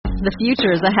The future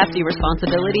is a hefty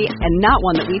responsibility and not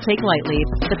one that we take lightly.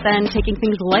 But then taking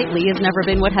things lightly has never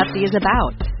been what Hefty is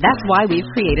about. That's why we've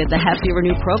created the Hefty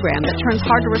Renew program that turns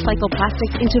hard-to-recycle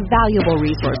plastics into valuable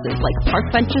resources like park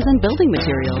benches and building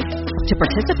materials. To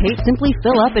participate, simply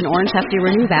fill up an orange Hefty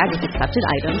Renew bag with accepted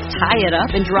items, tie it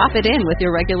up, and drop it in with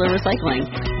your regular recycling.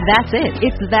 That's it.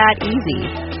 It's that easy.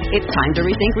 It's time to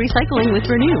rethink recycling with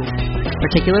Renew.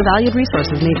 Particular valued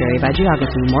resources may vary by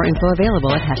geography. More info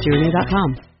available at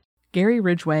heftyrenew.com. Gary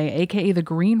Ridgway, a.k.a. the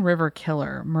Green River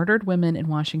Killer, murdered women in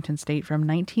Washington state from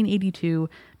 1982 to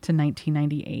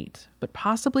 1998, but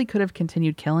possibly could have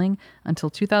continued killing until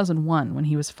 2001 when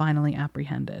he was finally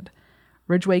apprehended.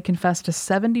 Ridgway confessed to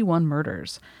 71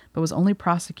 murders, but was only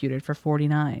prosecuted for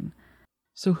 49.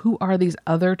 So who are these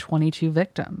other 22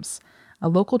 victims? A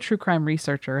local true crime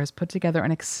researcher has put together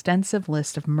an extensive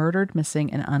list of murdered,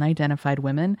 missing, and unidentified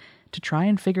women to try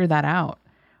and figure that out.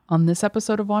 On this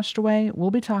episode of Washed Away,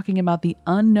 we'll be talking about the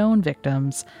unknown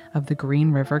victims of the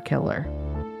Green River Killer.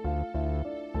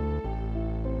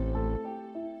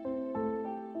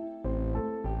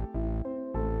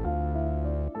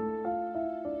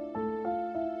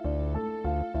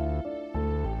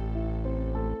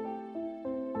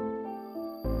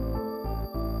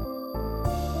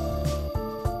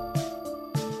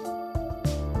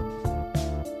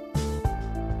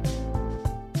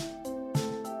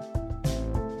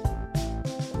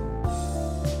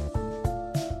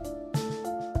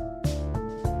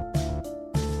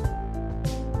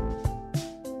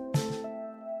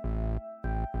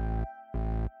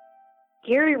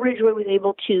 Gary Ridgway was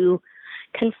able to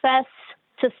confess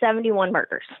to 71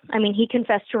 murders. I mean, he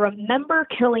confessed to remember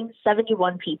killing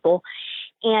 71 people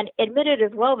and admitted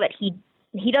as well that he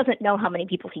doesn't know how many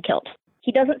people he killed.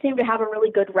 He doesn't seem to have a really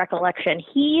good recollection.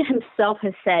 He himself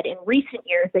has said in recent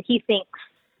years that he thinks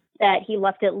that he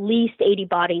left at least 80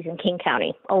 bodies in King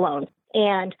County alone.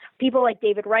 And people like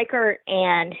David Reichert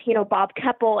and, Bob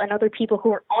Keppel and other people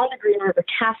who are on the Green River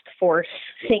Task Force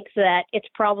think that it's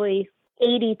probably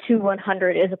 80 to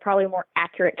 100 is a probably more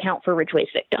accurate count for Ridgway's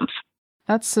victims.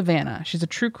 That's Savannah. She's a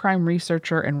true crime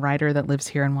researcher and writer that lives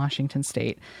here in Washington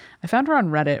state. I found her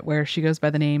on Reddit where she goes by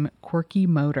the name Quirky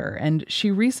Motor, and she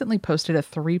recently posted a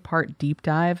 3-part deep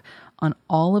dive on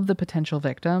all of the potential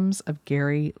victims of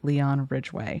Gary Leon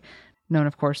Ridgway, known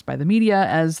of course by the media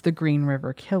as the Green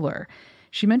River Killer.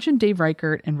 She mentioned Dave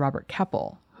Reichert and Robert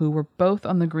Keppel, who were both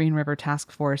on the Green River Task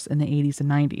Force in the 80s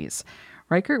and 90s.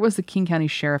 Reichert was the King County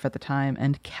Sheriff at the time,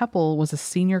 and Keppel was a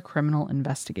senior criminal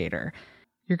investigator.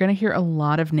 You're going to hear a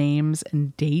lot of names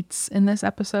and dates in this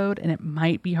episode, and it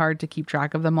might be hard to keep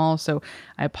track of them all, so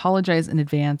I apologize in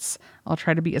advance. I'll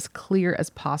try to be as clear as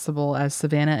possible as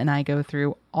Savannah and I go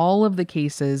through all of the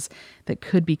cases that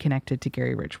could be connected to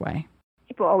Gary Ridgway.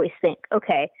 People always think,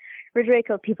 okay, Ridgway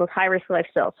killed people with high-risk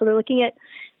lifestyles. So they're looking at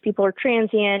people are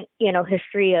transient,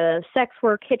 history of sex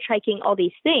work, hitchhiking, all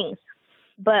these things.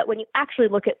 But when you actually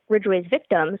look at Ridgway's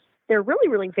victims, they're really,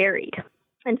 really varied.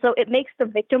 And so it makes the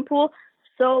victim pool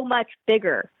so much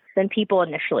bigger than people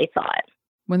initially thought.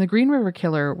 When the Green River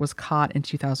Killer was caught in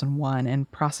 2001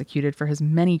 and prosecuted for his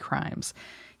many crimes,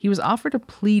 he was offered a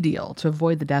plea deal to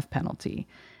avoid the death penalty.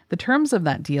 The terms of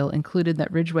that deal included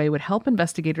that Ridgway would help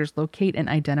investigators locate and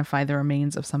identify the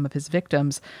remains of some of his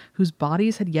victims whose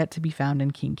bodies had yet to be found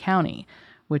in King County,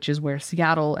 which is where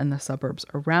Seattle and the suburbs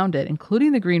around it,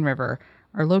 including the Green River,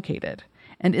 are located.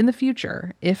 And in the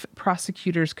future, if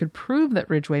prosecutors could prove that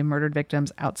Ridgway murdered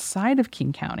victims outside of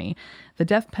King County, the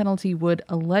death penalty would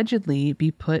allegedly be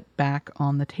put back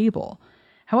on the table.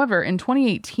 However, in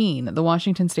 2018, the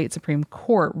Washington State Supreme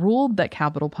Court ruled that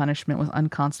capital punishment was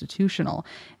unconstitutional,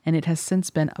 and it has since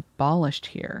been abolished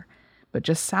here. But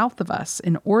just south of us,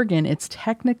 in Oregon, it's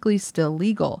technically still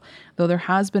legal, though there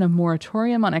has been a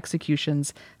moratorium on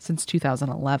executions since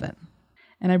 2011.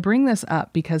 And I bring this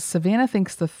up because Savannah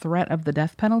thinks the threat of the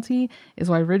death penalty is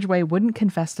why Ridgway wouldn't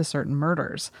confess to certain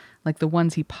murders, like the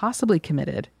ones he possibly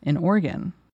committed in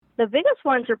Oregon. The biggest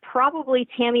ones are probably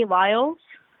Tammy Lyles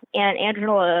and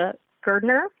Angela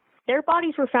Gardner. Their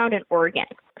bodies were found in Oregon.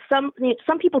 Some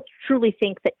people truly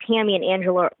think that Tammy and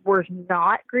Angela were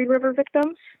not Green River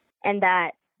victims and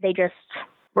that they just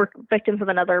were victims of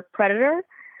another predator.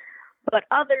 But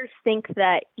others think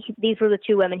that these were the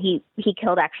two women he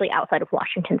killed actually outside of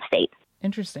Washington state.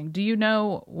 Interesting. Do you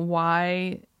know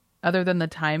why, other than the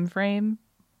time frame,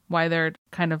 why they're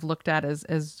kind of looked at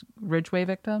as Ridgway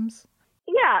victims?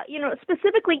 Yeah,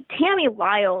 specifically Tammy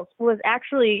Lyles she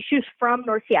was from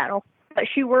North Seattle. But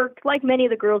she worked, like many of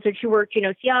the girls did, she worked,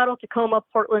 Seattle, Tacoma,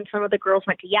 Portland. Some of the girls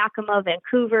went to Yakima,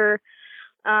 Vancouver.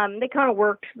 They kind of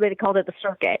worked, they called it the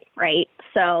circuit, right?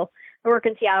 So work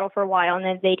in Seattle for a while, and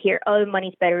then they'd hear, oh, the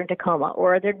money's better in Tacoma,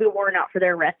 or there'd be a warrant out for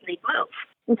their arrest, and they'd move.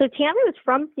 And so Tammy was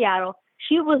from Seattle.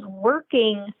 She was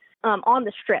working on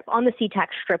the Strip, on the SeaTac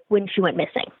Strip, when she went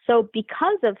missing. So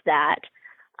because of that,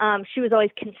 she was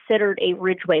always considered a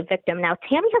Ridgway victim. Now,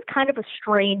 Tammy has kind of a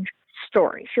strange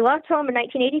story. She left home in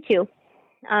 1982.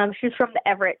 She was from the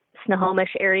Everett,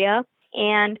 Snohomish area,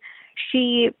 and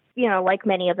she, like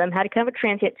many of them, had a kind of a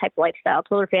transient type lifestyle,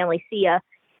 told her family, see ya.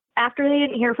 After they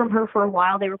didn't hear from her for a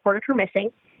while, they reported her missing.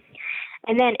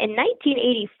 And then in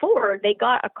 1984, they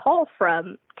got a call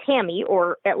from Tammy,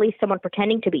 or at least someone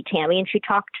pretending to be Tammy, and she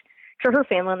talked to her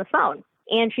family on the phone.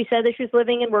 And she said that she was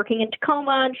living and working in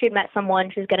Tacoma, and she had met someone,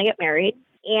 she was going to get married.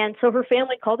 And so her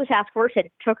family called the task force and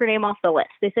took her name off the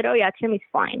list. They said, oh, yeah, Tammy's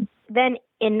fine. Then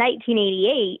in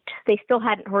 1988, they still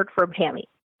hadn't heard from Tammy.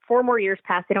 4 more years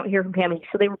passed, they don't hear from Tammy,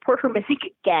 so they report her missing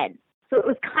again. So it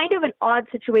was kind of an odd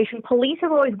situation. Police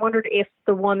have always wondered if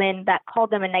the woman that called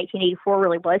them in 1984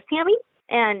 really was Tammy.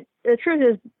 And the truth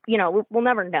is, we'll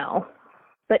never know.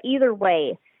 But either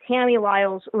way, Tammy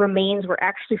Lyle's remains were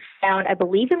actually found, I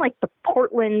believe, in the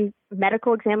Portland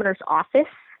Medical Examiner's office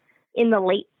in the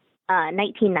late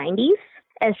 1990s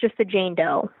as just a Jane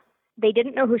Doe. They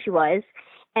didn't know who she was.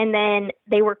 And then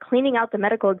they were cleaning out the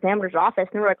medical examiner's office,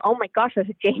 and they were like, oh my gosh, there's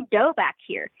a Jane Doe back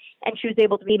here. And she was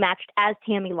able to be matched as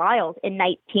Tammy Lyles in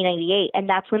 1998. And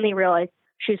that's when they realized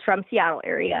she was from Seattle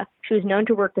area. She was known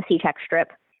to work the SeaTac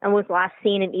Strip and was last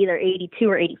seen in either 82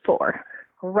 or 84,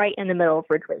 right in the middle of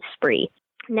Ridgway's spree.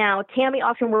 Now, Tammy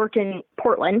often worked in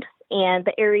Portland, and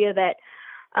the area that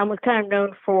was kind of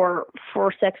known for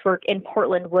sex work in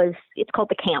Portland it's called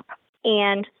the Camp.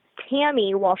 And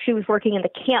Tammy, while she was working in the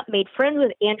camp, made friends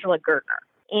with Angela Gardner.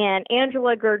 And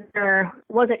Angela Gardner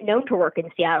wasn't known to work in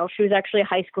Seattle. She was actually a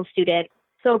high school student.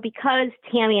 So because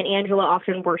Tammy and Angela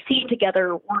often were seen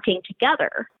together, working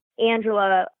together,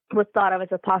 Angela was thought of as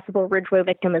a possible Ridgway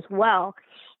victim as well.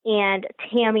 And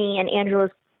Tammy and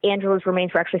Angela's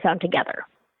remains were actually found together.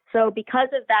 So because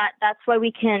of that, that's why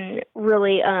we can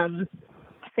really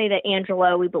say that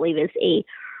Angela, we believe, is a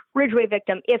Ridgway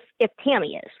victim if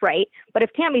Tammy is, right? But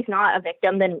if Tammy's not a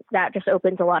victim, then that just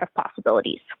opens a lot of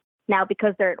possibilities. Now,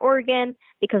 because they're in Oregon,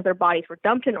 because their bodies were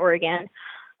dumped in Oregon,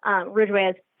 Ridgway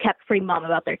has kept pretty mum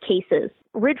about their cases.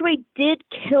 Ridgway did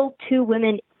kill 2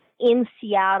 women in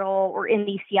Seattle, or in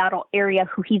the Seattle area,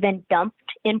 who he then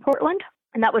dumped in Portland.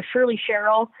 And that was Shirley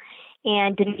Sherrill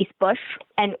and Denise Bush.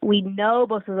 And we know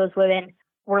both of those women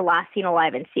were last seen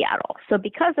alive in Seattle. So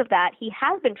because of that, he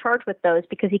has been charged with those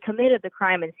because he committed the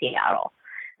crime in Seattle.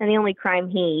 And the only crime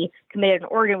he committed in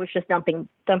Oregon was just dumping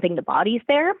the bodies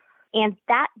there. And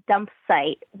that dump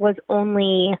site was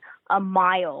only less than a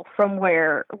mile from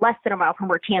where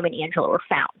Tammy and Angela were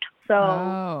found.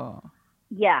 So,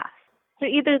 Yeah. So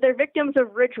either they're victims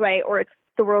of Ridgway or it's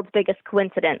the world's biggest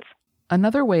coincidence.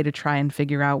 Another way to try and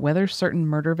figure out whether certain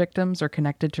murder victims are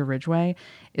connected to Ridgway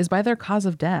is by their cause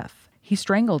of death. He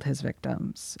strangled his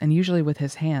victims, and usually with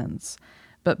his hands.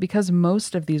 But because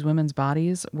most of these women's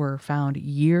bodies were found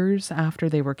years after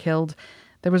they were killed,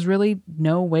 there was really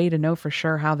no way to know for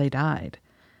sure how they died.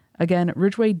 Again,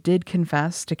 Ridgway did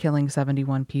confess to killing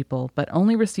 71 people, but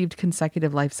only received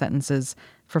consecutive life sentences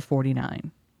for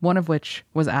 49, one of which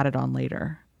was added on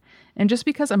later. And just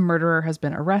because a murderer has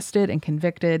been arrested and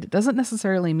convicted doesn't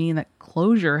necessarily mean that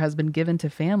closure has been given to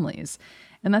families.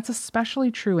 And that's especially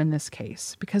true in this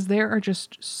case, because there are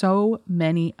just so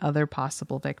many other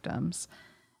possible victims.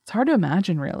 It's hard to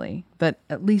imagine, really, that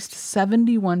at least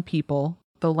 71 people,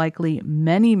 though likely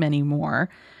many, many more,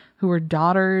 who were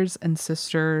daughters and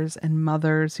sisters and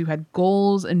mothers who had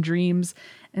goals and dreams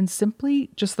and simply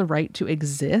just the right to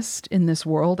exist in this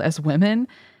world as women,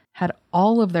 had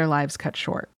all of their lives cut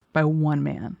short by one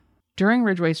man. During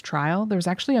Ridgway's trial, there was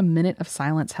actually a minute of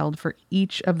silence held for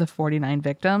each of the 49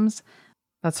 victims.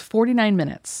 That's 49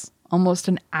 minutes, almost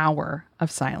an hour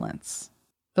of silence.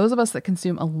 Those of us that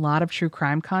consume a lot of true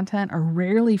crime content are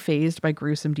rarely fazed by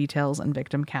gruesome details and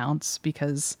victim counts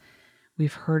because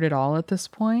we've heard it all at this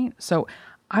point. So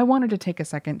I wanted to take a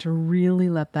second to really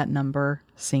let that number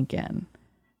sink in.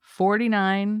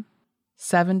 49,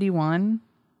 71,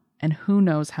 and who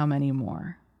knows how many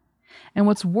more. And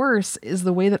what's worse is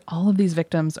the way that all of these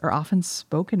victims are often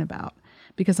spoken about,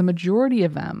 because a majority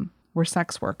of them were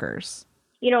sex workers.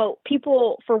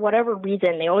 People, for whatever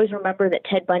reason, they always remember that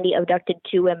Ted Bundy abducted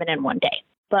 2 women in one day.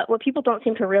 But what people don't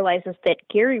seem to realize is that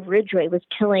Gary Ridgway was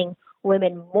killing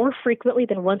women more frequently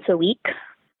than once a week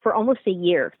for almost a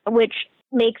year, which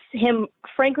makes him,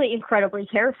 frankly, incredibly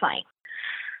terrifying,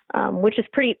 which is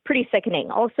pretty sickening.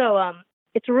 Also,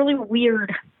 it's a really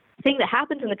weird thing that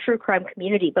happens in the true crime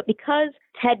community. But because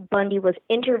Ted Bundy was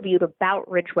interviewed about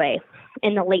Ridgway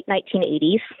in the late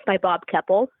 1980s by Bob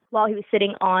Keppel while he was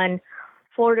sitting on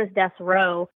Florida's death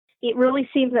row, it really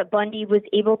seems that Bundy was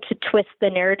able to twist the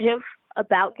narrative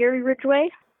about Gary Ridgway.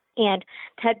 And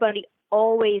Ted Bundy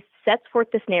always sets forth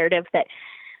this narrative that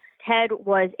Ted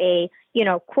was a,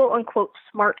 quote unquote,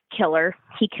 smart killer.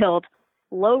 He killed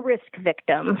low risk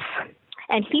victims.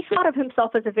 And he thought of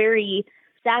himself as a very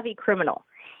savvy criminal.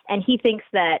 And he thinks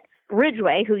that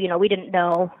Ridgway, who, we didn't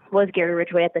know was Gary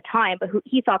Ridgway at the time, but who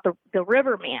he thought the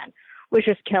Riverman was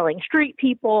just killing street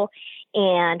people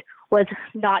and was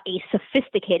not a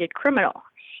sophisticated criminal.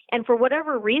 And for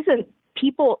whatever reason,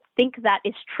 people think that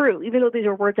is true, even though these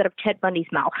are words out of Ted Bundy's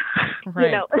mouth.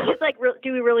 Right. It's like,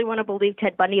 do we really want to believe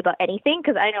Ted Bundy about anything?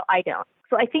 Because I know I don't.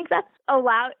 So I think that's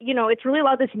allowed, it's really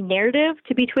allowed this narrative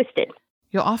to be twisted.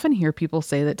 You'll often hear people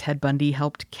say that Ted Bundy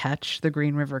helped catch the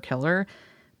Green River Killer,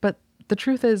 but the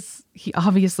truth is he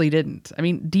obviously didn't. I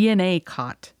mean, DNA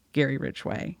caught Gary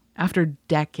Ridgway after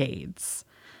decades.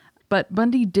 But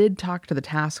Bundy did talk to the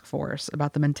task force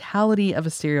about the mentality of a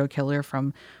serial killer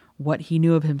from what he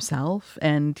knew of himself,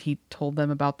 and he told them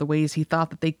about the ways he thought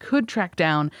that they could track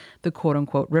down the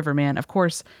quote-unquote Riverman. Of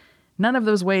course, none of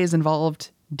those ways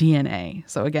involved DNA.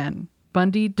 So again,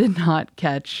 Bundy did not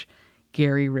catch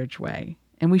Gary Ridgway,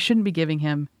 and we shouldn't be giving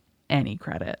him any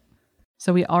credit.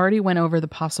 So we already went over the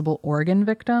possible Oregon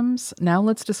victims. Now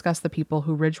let's discuss the people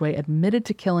who Ridgway admitted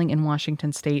to killing in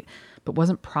Washington state but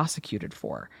wasn't prosecuted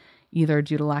for, either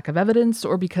due to lack of evidence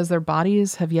or because their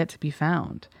bodies have yet to be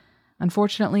found.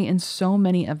 Unfortunately, in so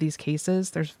many of these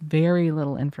cases, there's very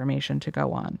little information to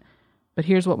go on. But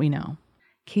here's what we know.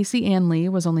 Casey Ann Lee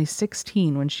was only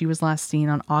 16 when she was last seen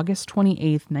on August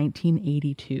 28,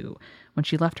 1982, when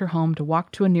she left her home to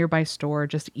walk to a nearby store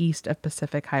just east of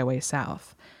Pacific Highway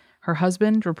South. Her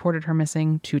husband reported her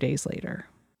missing 2 days later.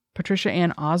 Patricia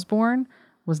Ann Osborne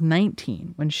was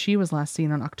 19 when she was last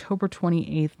seen on October 28,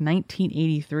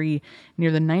 1983,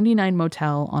 near the 99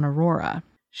 Motel on Aurora.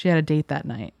 She had a date that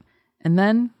night. And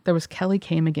then there was Kelly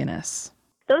Kay McGinnis.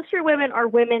 Those three women are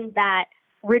women that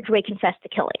Ridgway confessed to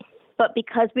killing. But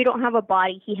because we don't have a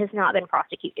body, he has not been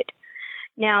prosecuted.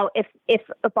 Now, if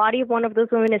a body of one of those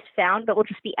women is found, that will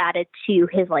just be added to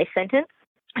his life sentence.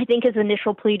 I think his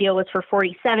initial plea deal was for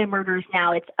 47 murders.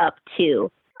 Now it's up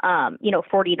to,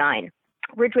 49.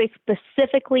 Ridgway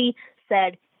specifically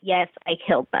said, yes, I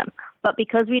killed them. But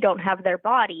because we don't have their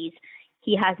bodies,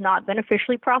 he has not been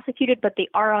officially prosecuted, but they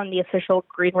are on the official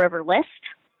Green River list.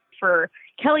 For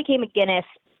Kelly Kay McGinnis,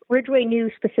 Ridgway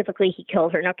knew specifically he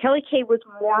killed her. Now, Kelly Kay was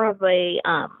more of a,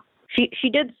 she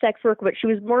did sex work, but she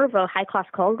was more of a high-class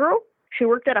call girl. She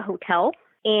worked at a hotel,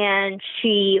 and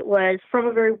she was from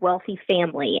a very wealthy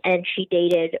family, and she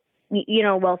dated,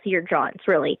 wealthier Johns,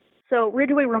 really. So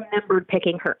Ridgway remembered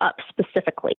picking her up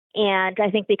specifically. And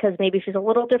I think because maybe she's a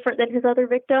little different than his other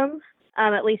victims,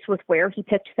 at least with where he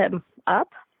picked them up,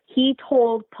 he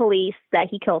told police that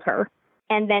he killed her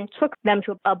and then took them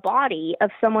to a body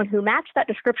of someone who matched that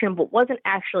description but wasn't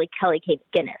actually Kelly Kay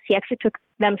McGinnis. He actually took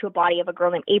them to a body of a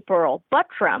girl named April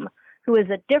Buttram, who is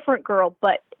a different girl,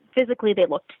 but physically they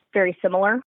looked very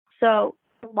similar. So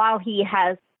while he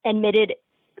has admitted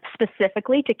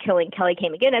specifically to killing Kelly Kay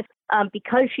McGinnis,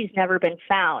 because she's never been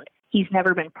found, he's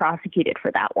never been prosecuted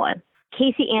for that one.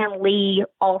 Casey Ann Lee,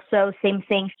 also, same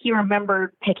thing. He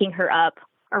remembered picking her up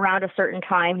around a certain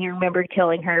time. He remembered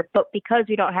killing her, but because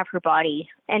we don't have her body,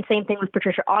 and same thing with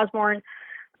Patricia Osborne,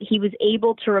 he was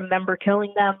able to remember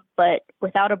killing them, but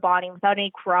without a body, without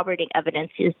any corroborating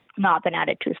evidence, has not been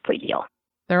added to his plea deal.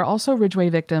 There are also Ridgway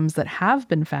victims that have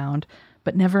been found,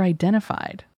 but never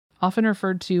identified, often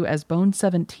referred to as Bones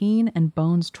 17 and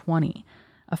Bones 20.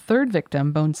 A third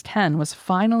victim, Bones 10, was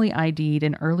finally ID'd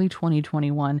in early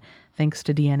 2021 thanks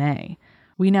to DNA.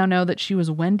 We now know that she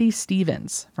was Wendy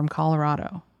Stevens from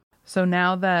Colorado. So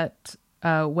now that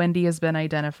Wendy has been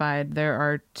identified, there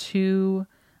are 2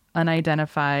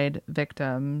 unidentified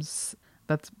victims.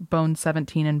 That's Bones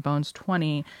 17 and Bones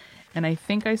 20. And I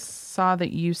think I saw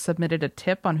that you submitted a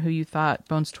tip on who you thought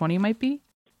Bones 20 might be.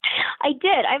 I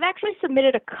did. I've actually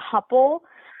submitted a couple.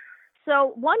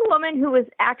 So one woman who was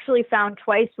actually found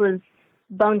twice was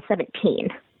Bone 17.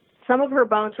 Some of her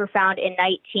bones were found in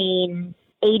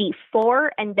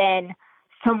 1984, and then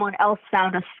someone else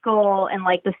found a skull in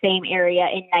the same area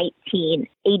in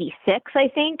 1986, I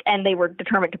think, and they were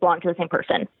determined to belong to the same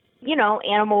person.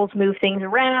 Animals move things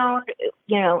around.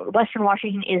 Western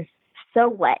Washington is so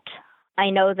wet. I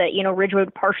know that, Ridgway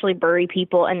would partially bury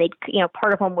people, and they'd,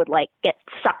 part of them would get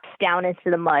sucked down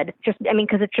into the mud.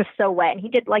 Because it's just so wet. And he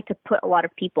did like to put a lot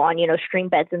of people on, stream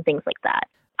beds and things like that.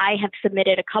 I have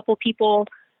submitted a couple people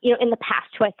in the past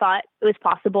who I thought it was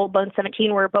possible Bones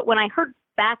 17 were. But when I heard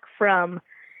back from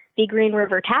the Green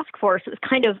River Task Force, it was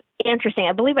kind of interesting.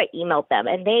 I believe I emailed them,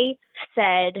 and they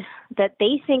said that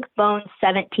they think Bones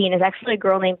 17 is actually a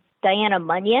girl named Diana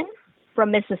Munyon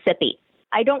from Mississippi.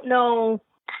 I don't know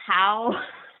how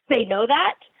they know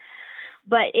that,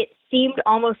 but it seemed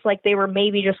almost like they were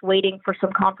maybe just waiting for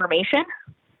some confirmation.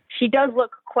 She does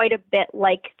look quite a bit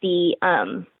like the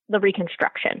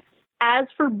reconstruction. As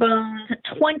for Bones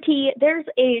 20, there's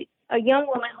a young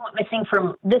woman who went missing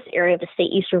from this area of the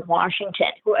state, Eastern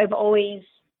Washington, who I've always,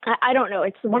 I don't know,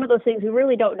 it's one of those things we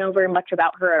really don't know very much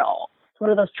about her at all. It's one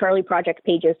of those Charlie Project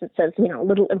pages that says,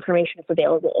 little information is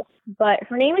available. But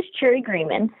her name is Cherry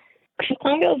Greenman. She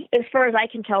kind of, as far as I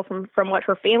can tell from what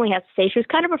her family has to say, she was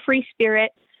kind of a free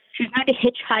spirit. She was known to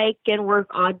hitchhike and work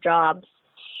odd jobs.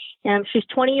 She's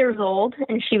 20 years old,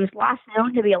 and she was last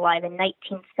known to be alive in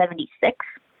 1976.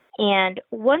 And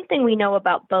one thing we know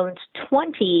about Bones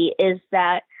 20 is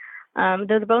that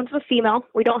they're the bones of a female.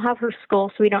 We don't have her skull,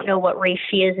 so we don't know what race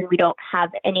she is, and we don't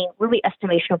have any really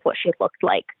estimation of what she looked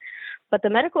like. But the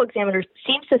medical examiner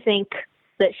seems to think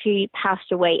that she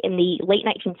passed away in the late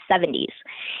 1970s.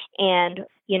 And,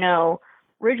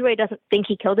 Ridgway doesn't think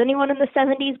he killed anyone in the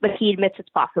 70s, but he admits it's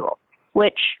possible,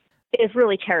 which is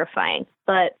really terrifying.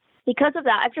 But because of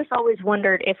that, I've just always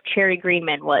wondered if Cherry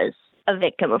Greenman was a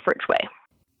victim of Ridgway.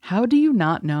 How do you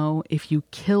not know if you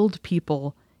killed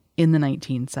people in the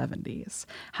 1970s?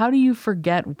 How do you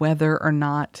forget whether or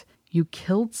not you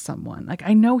killed someone? Like,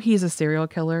 I know he's a serial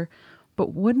killer,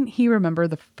 but wouldn't he remember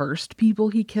the first people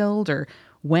he killed or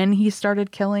when he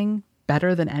started killing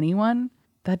better than anyone?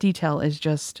 That detail is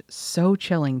just so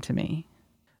chilling to me.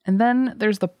 And then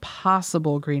there's the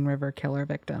possible Green River Killer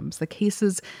victims, the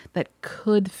cases that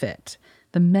could fit,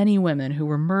 the many women who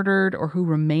were murdered or who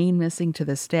remain missing to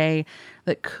this day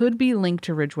that could be linked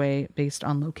to Ridgway based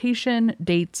on location,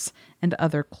 dates, and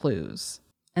other clues.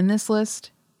 And this list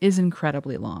is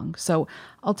incredibly long, so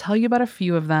I'll tell you about a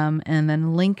few of them and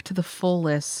then link to the full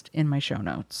list in my show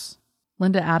notes.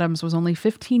 Linda Adams was only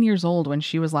 15 years old when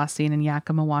she was last seen in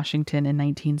Yakima, Washington in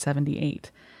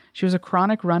 1978. She was a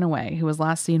chronic runaway who was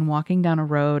last seen walking down a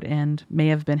road and may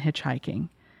have been hitchhiking.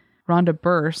 Rhonda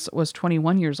Burse was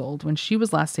 21 years old when she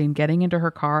was last seen getting into her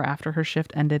car after her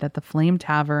shift ended at the Flame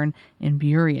Tavern in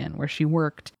Burien, where she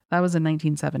worked. That was in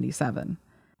 1977.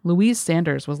 Louise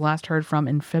Sanders was last heard from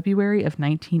in February of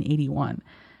 1981.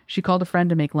 She called a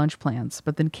friend to make lunch plans,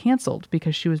 but then canceled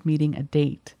because she was meeting a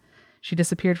date. She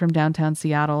disappeared from downtown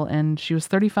Seattle, and she was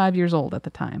 35 years old at the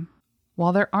time.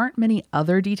 While there aren't many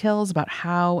other details about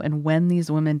how and when these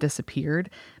women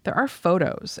disappeared, there are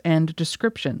photos and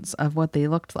descriptions of what they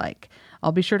looked like.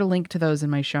 I'll be sure to link to those in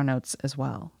my show notes as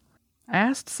well. I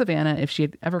asked Savannah if she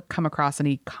had ever come across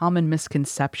any common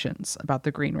misconceptions about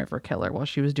the Green River Killer while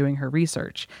she was doing her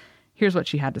research. Here's what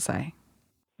she had to say.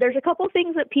 There's a couple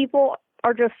things that people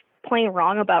are just plain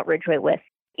wrong about Ridgway with.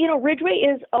 Ridgway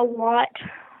is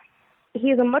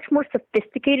he's a much more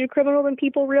sophisticated criminal than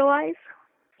people realize.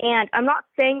 And I'm not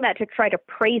saying that to try to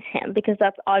praise him, because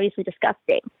that's obviously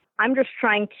disgusting. I'm just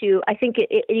trying to, I think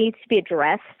it needs to be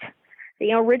addressed.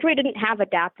 Ridgway didn't have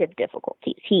adaptive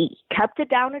difficulties. He kept it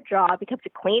down a job. He kept a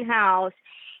clean house.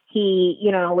 He,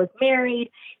 was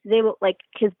married.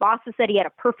 His bosses said he had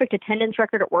a perfect attendance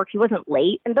record at work. He wasn't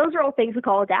late. And those are all things we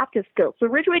call adaptive skills. So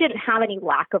Ridgway didn't have any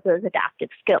lack of those adaptive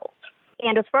skills.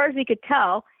 And as far as we could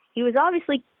tell, he was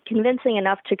obviously convincing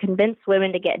enough to convince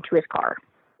women to get into his car,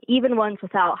 even ones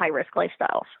without high-risk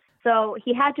lifestyles. So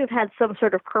he had to have had some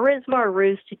sort of charisma or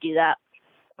ruse to do that.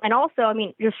 And also,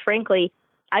 just frankly,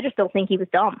 I just don't think he was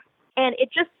dumb. And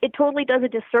it totally does a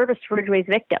disservice to Ridgway's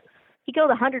victims. He killed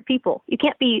 100 people. You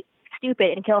can't be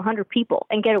stupid and kill 100 people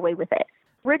and get away with it.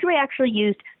 Ridgway actually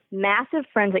used massive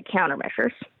forensic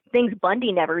countermeasures, things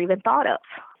Bundy never even thought of.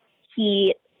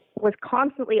 He was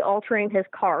constantly altering his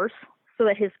cars so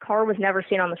that his car was never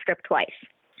seen on the strip twice.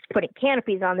 Putting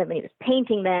canopies on them, and he was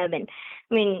painting them, and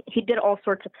he did all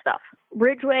sorts of stuff.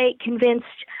 Ridgway convinced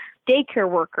daycare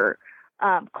worker,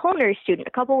 culinary student,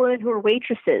 a couple women who were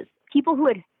waitresses, people who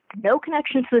had no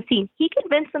connection to the scene. He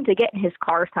convinced them to get in his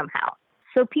car somehow.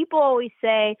 So people always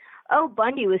say, oh,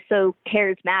 Bundy was so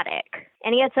charismatic,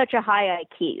 and he had such a high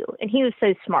IQ, and he was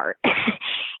so smart.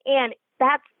 And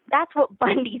that's what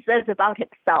Bundy says about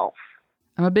himself.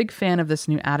 I'm a big fan of this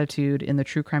new attitude in the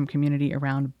true crime community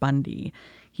around Bundy.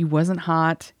 He wasn't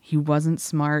hot. He wasn't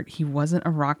smart. He wasn't a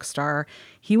rock star.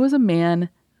 He was a man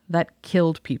that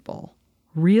killed people.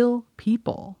 Real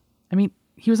people.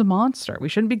 He was a monster. We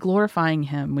shouldn't be glorifying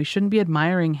him. We shouldn't be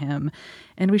admiring him.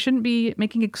 And we shouldn't be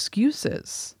making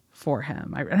excuses for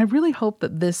him. And I really hope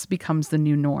that this becomes the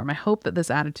new norm. I hope that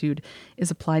this attitude is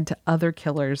applied to other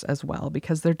killers as well,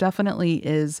 because there definitely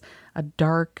is a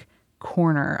dark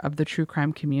corner of the true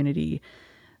crime community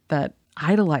that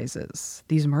idolizes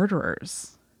these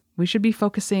murderers. We should be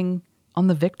focusing on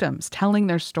the victims, telling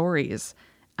their stories,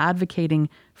 advocating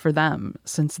for them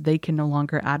since they can no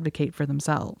longer advocate for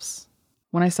themselves.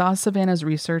 When I saw Savannah's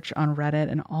research on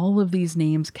Reddit and all of these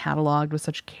names cataloged with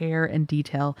such care and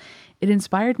detail, it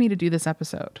inspired me to do this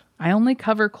episode. I only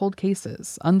cover cold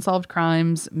cases, unsolved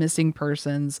crimes, missing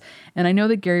persons, and I know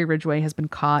that Gary Ridgway has been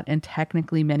caught and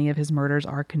technically many of his murders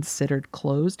are considered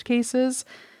closed cases.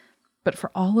 But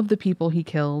for all of the people he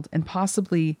killed and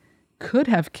possibly could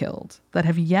have killed that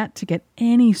have yet to get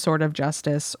any sort of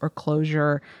justice or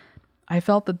closure, I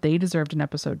felt that they deserved an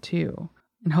episode too.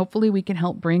 And hopefully we can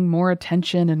help bring more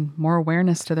attention and more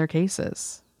awareness to their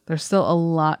cases. There's still a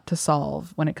lot to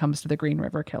solve when it comes to the Green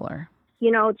River Killer.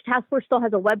 You know, Task Force still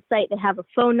has a website. They have a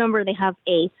phone number. They have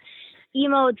a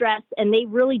email address, and they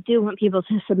really do want people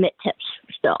to submit tips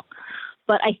still.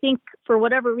 But I think for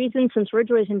whatever reason, since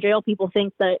Ridgway's in jail, people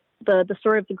think that the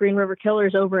story of the Green River Killer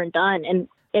is over and done, and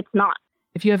it's not.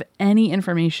 If you have any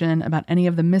information about any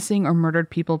of the missing or murdered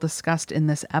people discussed in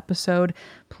this episode,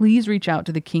 please reach out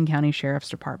to the King County Sheriff's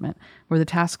Department, where the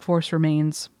task force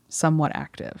remains somewhat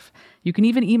active. You can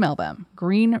even email them,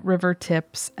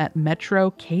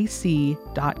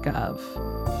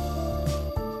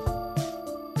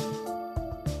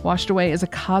 greenrivertips@metrokc.gov. Washed Away is a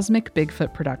Cosmic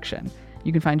Bigfoot production.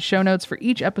 You can find show notes for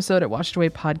each episode at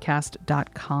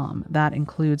washedawaypodcast.com. That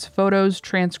includes photos,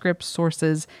 transcripts,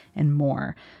 sources, and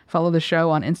more. Follow the show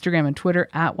on Instagram and Twitter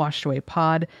at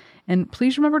washedawaypod. And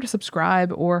please remember to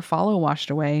subscribe or follow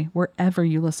Washed Away wherever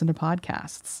you listen to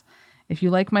podcasts. If you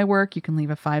like my work, you can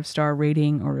leave a 5-star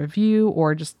rating or review,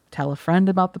 or just tell a friend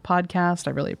about the podcast.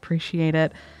 I really appreciate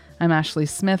it. I'm Ashley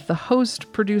Smith, the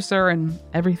host, producer, and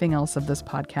everything else of this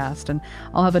podcast, and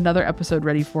I'll have another episode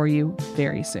ready for you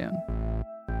very soon.